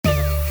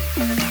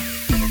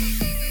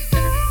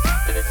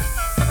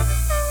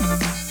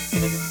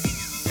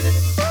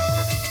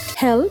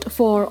Health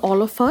for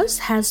all of us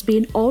has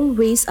been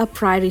always a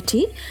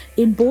priority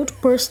in both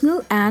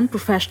personal and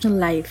professional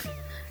life,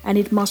 and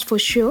it must for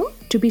sure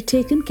to be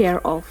taken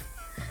care of.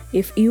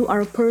 If you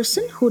are a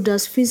person who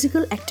does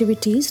physical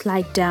activities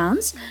like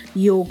dance,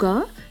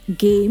 yoga,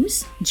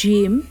 games,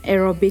 gym,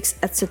 aerobics,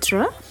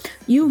 etc.,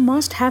 you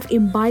must have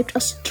imbibed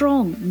a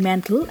strong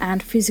mental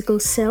and physical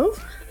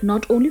self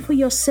not only for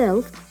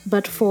yourself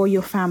but for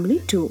your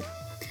family too.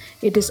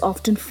 It is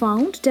often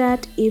found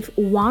that if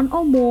one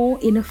or more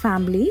in a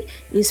family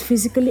is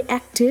physically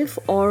active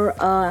or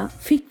a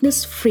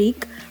fitness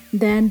freak,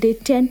 then they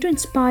tend to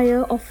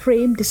inspire or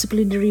frame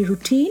disciplinary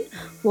routine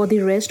for the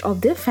rest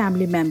of their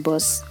family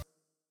members.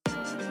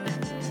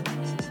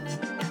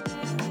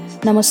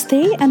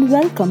 Namaste and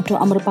welcome to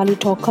Amrapali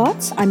Talk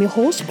Arts. I'm your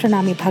host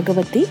Pranami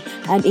Bhagavati,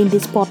 and in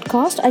this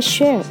podcast I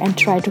share and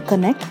try to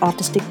connect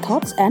artistic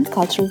thoughts and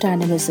cultural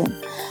dynamism.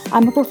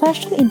 I'm a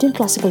professional Indian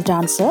classical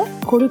dancer,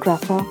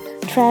 choreographer,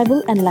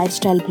 travel and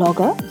lifestyle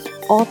blogger,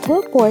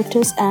 author,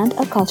 poetess and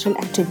a cultural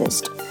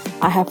activist.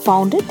 I have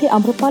founded the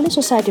Amrapali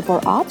Society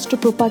for Arts to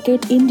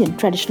propagate Indian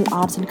traditional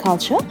arts and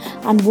culture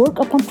and work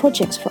upon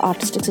projects for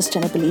artistic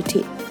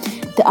sustainability.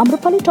 The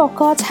Amrapali Talk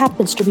Arts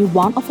happens to be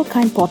one of a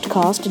kind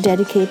podcast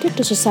dedicated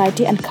to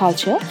society and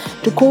culture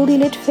to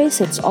correlate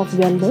facets of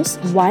wellness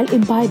while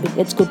imbibing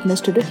its goodness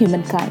to the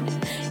humankind.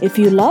 If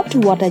you loved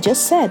what I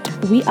just said,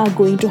 we are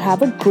going to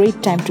have a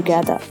great time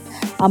together.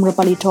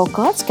 Amrapali Talk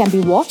Arts can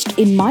be watched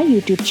in my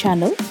YouTube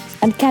channel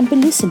and can be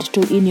listened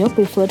to in your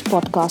preferred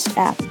podcast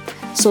app.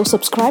 So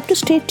subscribe to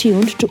stay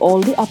tuned to all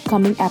the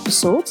upcoming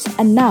episodes,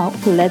 and now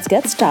let's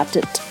get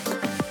started.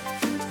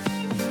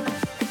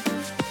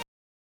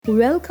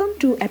 Welcome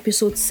to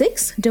episode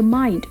 6, The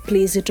Mind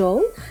Plays It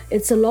All.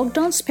 It's a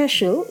lockdown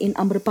special in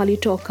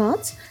Amrapali Talk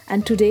Arts,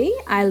 and today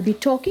I'll be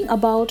talking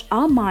about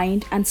our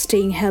mind and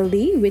staying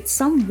healthy with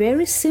some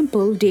very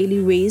simple daily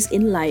ways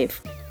in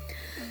life.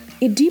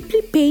 It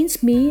deeply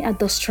pains me at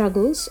the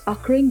struggles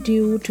occurring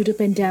due to the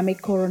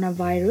pandemic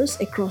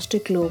coronavirus across the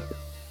globe.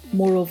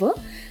 Moreover,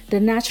 the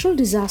natural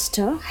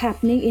disaster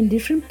happening in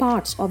different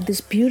parts of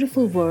this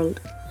beautiful world.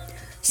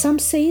 Some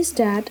says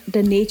that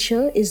the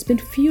nature is been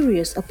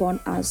furious upon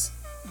us,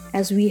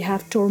 as we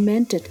have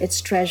tormented its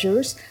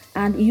treasures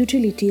and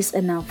utilities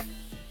enough.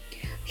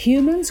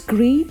 Humans'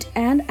 greed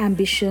and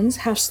ambitions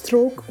have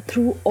struck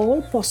through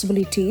all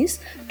possibilities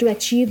to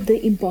achieve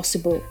the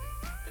impossible.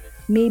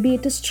 Maybe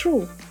it is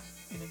true.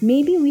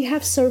 Maybe we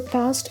have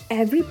surpassed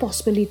every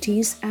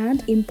possibilities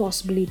and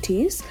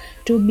impossibilities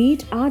to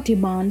meet our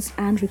demands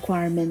and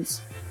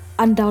requirements.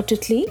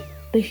 Undoubtedly,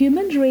 the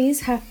human race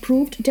have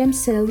proved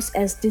themselves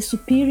as the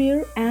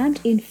superior and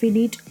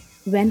infinite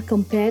when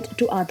compared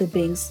to other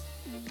beings.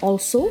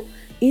 Also,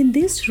 in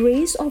this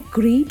race of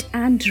greed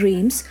and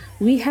dreams,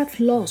 we have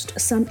lost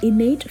some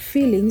innate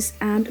feelings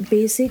and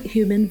basic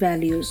human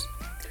values.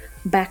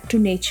 Back to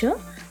nature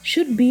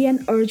should be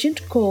an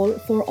urgent call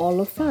for all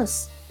of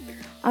us.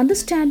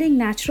 Understanding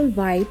natural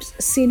vibes,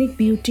 scenic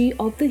beauty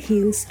of the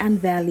hills and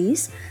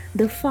valleys,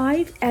 the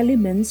 5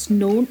 elements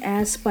known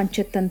as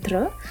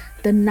Panchatantra,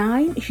 the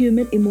 9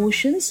 human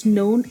emotions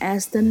known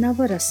as the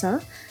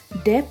Navarasa,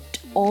 depth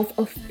of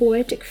a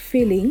poetic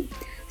feeling,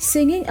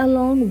 singing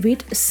along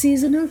with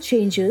seasonal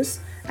changes,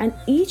 and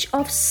each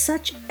of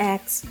such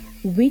acts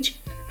which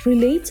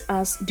relates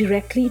us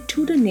directly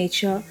to the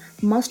nature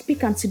must be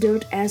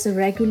considered as a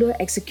regular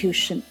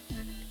execution.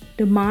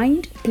 The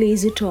mind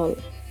plays it all.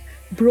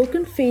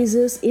 Broken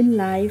phases in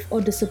life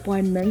or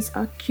disappointments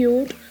are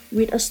cured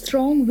with a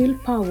strong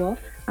willpower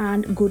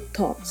and good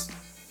thoughts.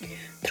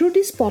 Through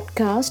this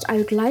podcast, I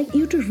would like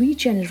you to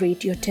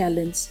regenerate your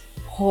talents,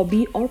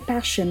 hobby or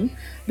passion,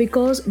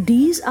 because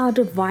these are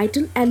the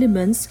vital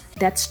elements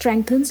that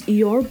strengthens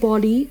your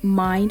body,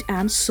 mind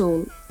and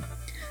soul.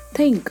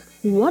 Think,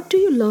 what do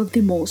you love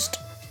the most?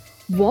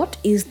 What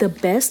is the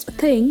best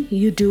thing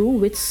you do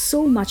with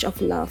so much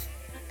of love?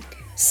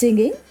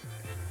 Singing,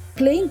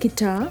 playing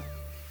guitar,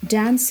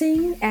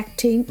 dancing,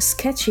 acting,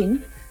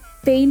 sketching,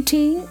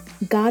 painting,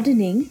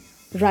 gardening,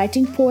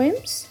 writing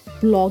poems,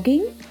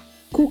 blogging,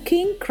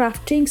 cooking,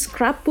 crafting,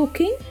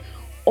 scrapbooking,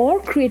 or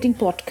creating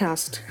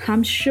podcast.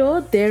 I'm sure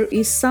there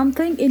is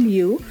something in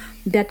you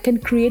that can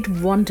create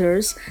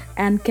wonders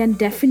and can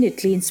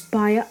definitely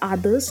inspire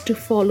others to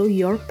follow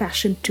your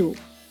passion too.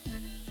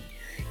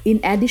 In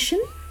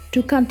addition,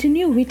 to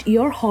continue with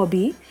your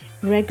hobby,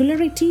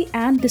 regularity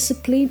and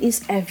discipline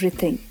is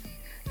everything.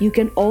 You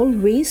can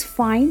always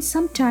find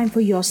some time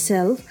for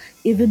yourself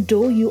even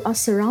though you are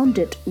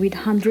surrounded with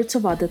hundreds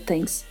of other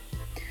things.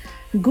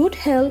 Good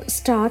health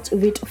starts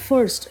with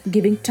first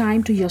giving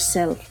time to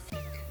yourself.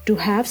 To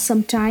have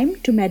some time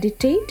to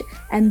meditate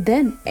and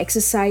then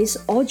exercise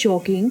or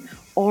jogging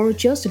or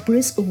just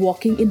brisk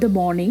walking in the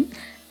morning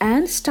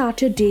and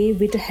start your day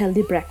with a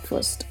healthy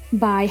breakfast.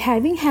 By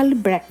having healthy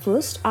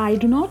breakfast, I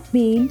do not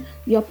mean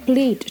your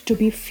plate to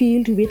be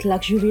filled with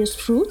luxurious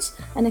fruits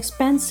and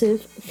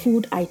expensive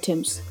food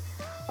items.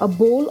 A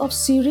bowl of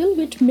cereal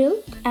with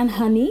milk and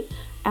honey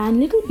And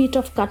little bit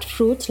of cut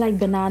fruits like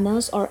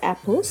bananas or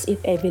apples,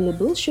 if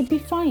available, should be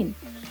fine.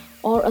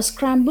 Or a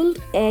scrambled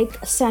egg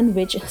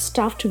sandwich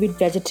stuffed with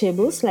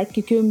vegetables like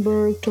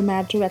cucumber,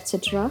 tomato,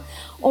 etc.,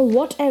 or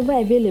whatever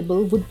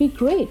available would be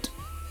great.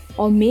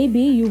 Or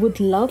maybe you would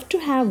love to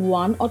have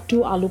 1 or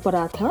 2 aloo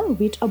paratha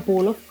with a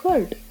bowl of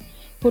curd.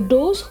 For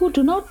those who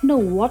do not know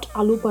what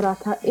aloo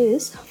paratha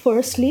is,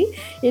 firstly,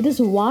 it is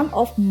one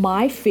of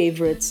my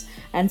favorites,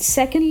 and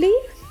secondly,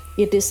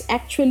 it is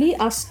actually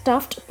a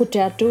stuffed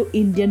potato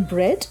Indian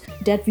bread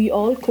that we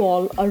all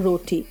call a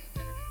roti.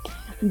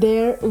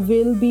 There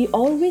will be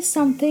always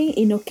something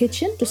in your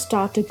kitchen to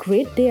start a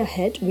great day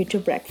ahead with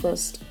your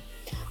breakfast.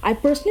 I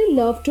personally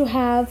love to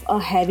have a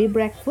heavy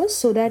breakfast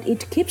so that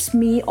it keeps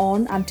me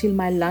on until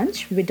my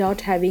lunch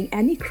without having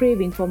any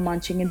craving for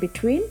munching in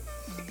between.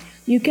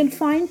 You can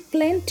find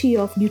plenty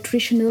of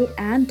nutritional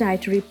and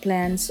dietary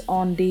plans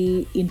on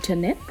the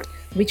internet,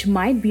 which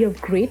might be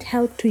of great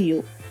help to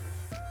you.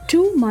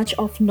 Too much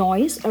of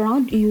noise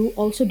around you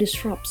also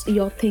disrupts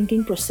your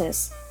thinking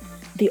process.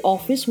 The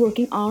office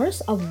working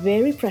hours are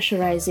very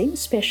pressurizing,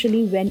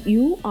 especially when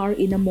you are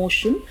in a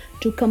motion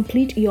to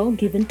complete your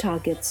given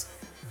targets.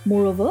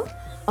 Moreover,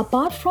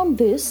 apart from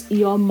this,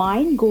 your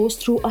mind goes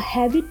through a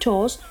heavy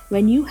toss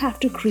when you have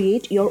to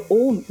create your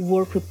own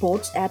work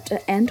reports at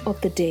the end of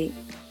the day.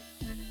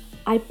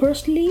 I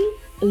personally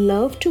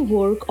love to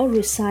work or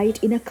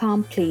reside in a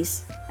calm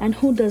place, and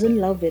who doesn't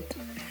love it?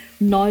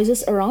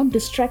 Noises around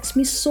distracts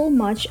me so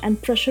much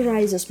and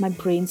pressurizes my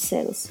brain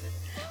cells.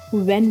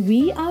 When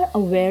we are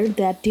aware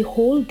that the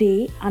whole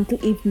day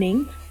until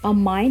evening our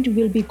mind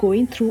will be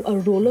going through a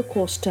roller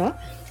coaster,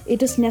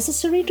 it is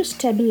necessary to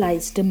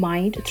stabilize the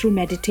mind through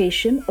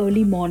meditation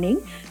early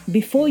morning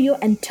before your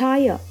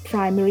entire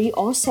primary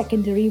or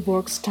secondary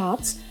work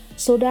starts,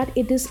 so that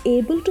it is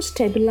able to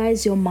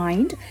stabilize your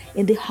mind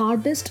in the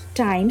hardest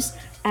times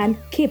and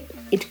keep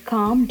it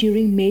calm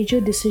during major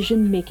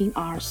decision-making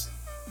hours.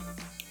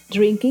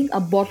 Drinking a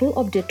bottle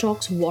of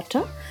detox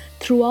water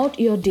throughout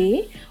your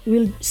day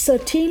will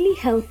certainly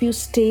help you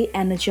stay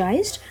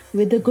energized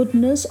with the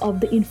goodness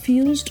of the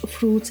infused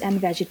fruits and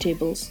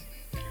vegetables.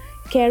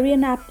 Carry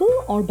an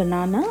apple or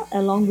banana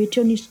along with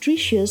your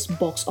nutritious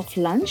box of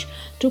lunch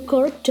to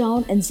curb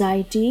down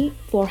anxiety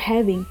for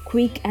having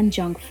quick and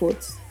junk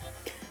foods.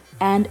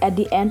 And at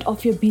the end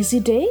of your busy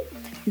day,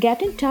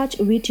 get in touch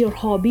with your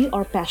hobby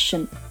or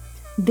passion.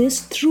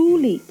 This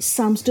truly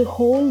sums the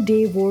whole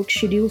day work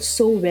schedule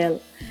so well,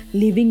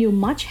 leaving you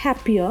much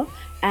happier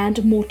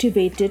and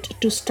motivated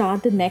to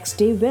start the next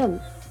day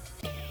well.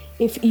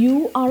 If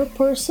you are a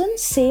person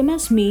same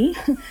as me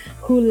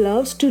who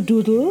loves to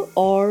doodle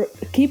or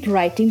keep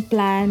writing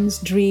plans,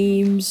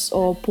 dreams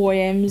or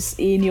poems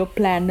in your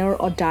planner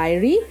or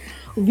diary,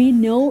 we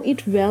know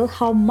it well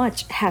how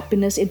much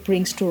happiness it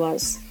brings to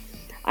us.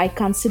 I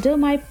consider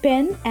my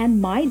pen and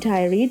my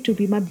diary to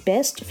be my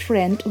best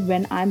friend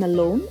when I'm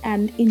alone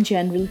and in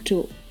general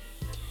too.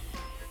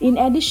 In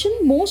addition,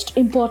 most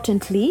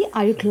importantly,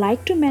 I would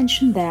like to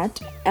mention that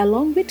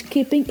along with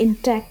keeping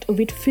intact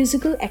with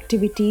physical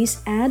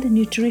activities and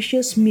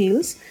nutritious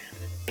meals,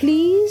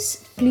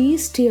 please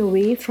stay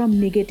away from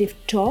negative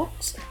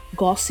talks,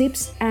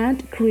 gossips,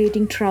 and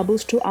creating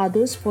troubles to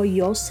others for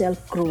your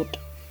self-growth.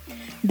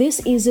 This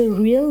is a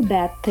real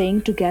bad thing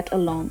to get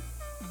along.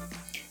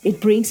 It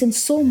brings in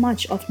so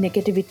much of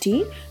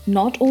negativity,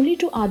 not only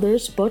to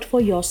others but for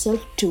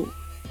yourself too.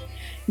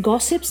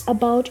 Gossips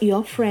about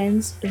your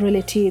friends,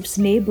 relatives,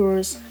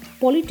 neighbors,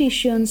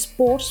 politicians,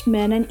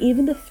 sportsmen, and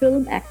even the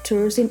film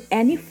actors in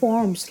any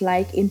forms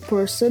like in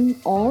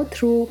person or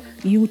through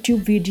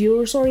YouTube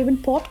videos or even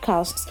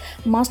podcasts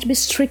must be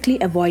strictly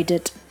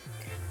avoided.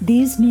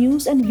 These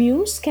news and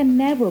views can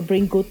never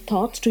bring good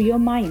thoughts to your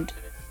mind.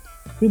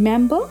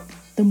 Remember,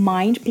 the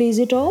mind plays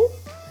it all.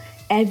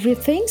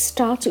 Everything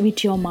starts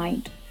with your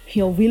mind.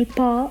 Your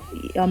willpower,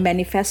 your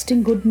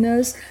manifesting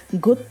goodness,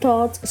 good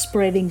thoughts,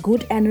 spreading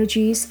good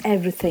energies,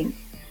 everything.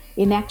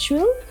 In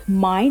actual,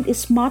 mind is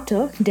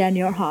smarter than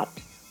your heart.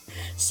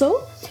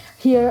 So,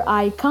 here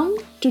I come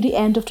to the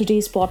end of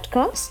today's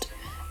podcast.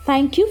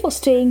 Thank you for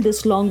staying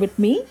this long with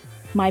me.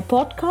 My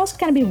podcast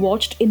can be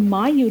watched in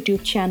my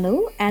YouTube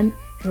channel and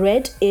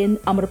read in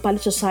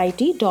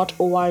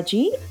amrapalisociety.org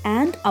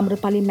and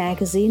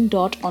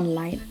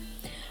amrapalimagazine.online.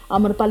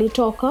 Amrapali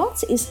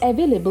Talkouts is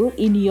available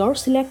in your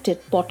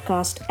selected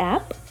podcast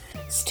app.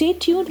 Stay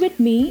tuned with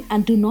me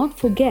and do not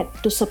forget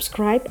to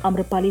subscribe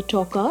Amrapali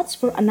Talkouts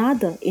for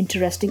another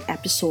interesting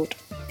episode.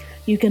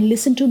 You can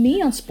listen to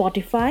me on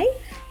Spotify,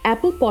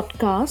 Apple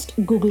Podcast,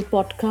 Google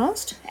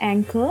Podcast,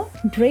 Anchor,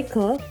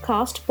 Breaker,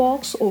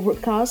 Castbox,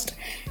 Overcast,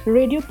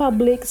 Radio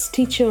Public,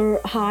 Stitcher,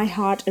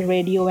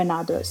 iHeartRadio and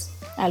others.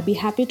 I'll be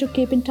happy to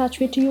keep in touch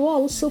with you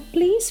all, so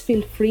please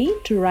feel free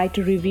to write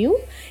a review,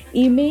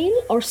 email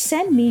or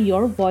send me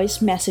your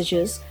voice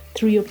messages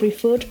through your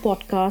preferred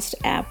podcast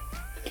app.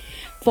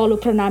 Follow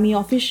Pranami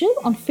Official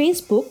on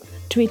Facebook,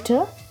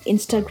 Twitter,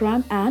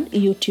 Instagram and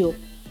YouTube.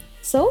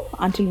 So,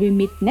 until we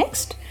meet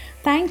next,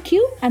 thank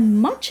you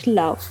and much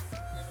love.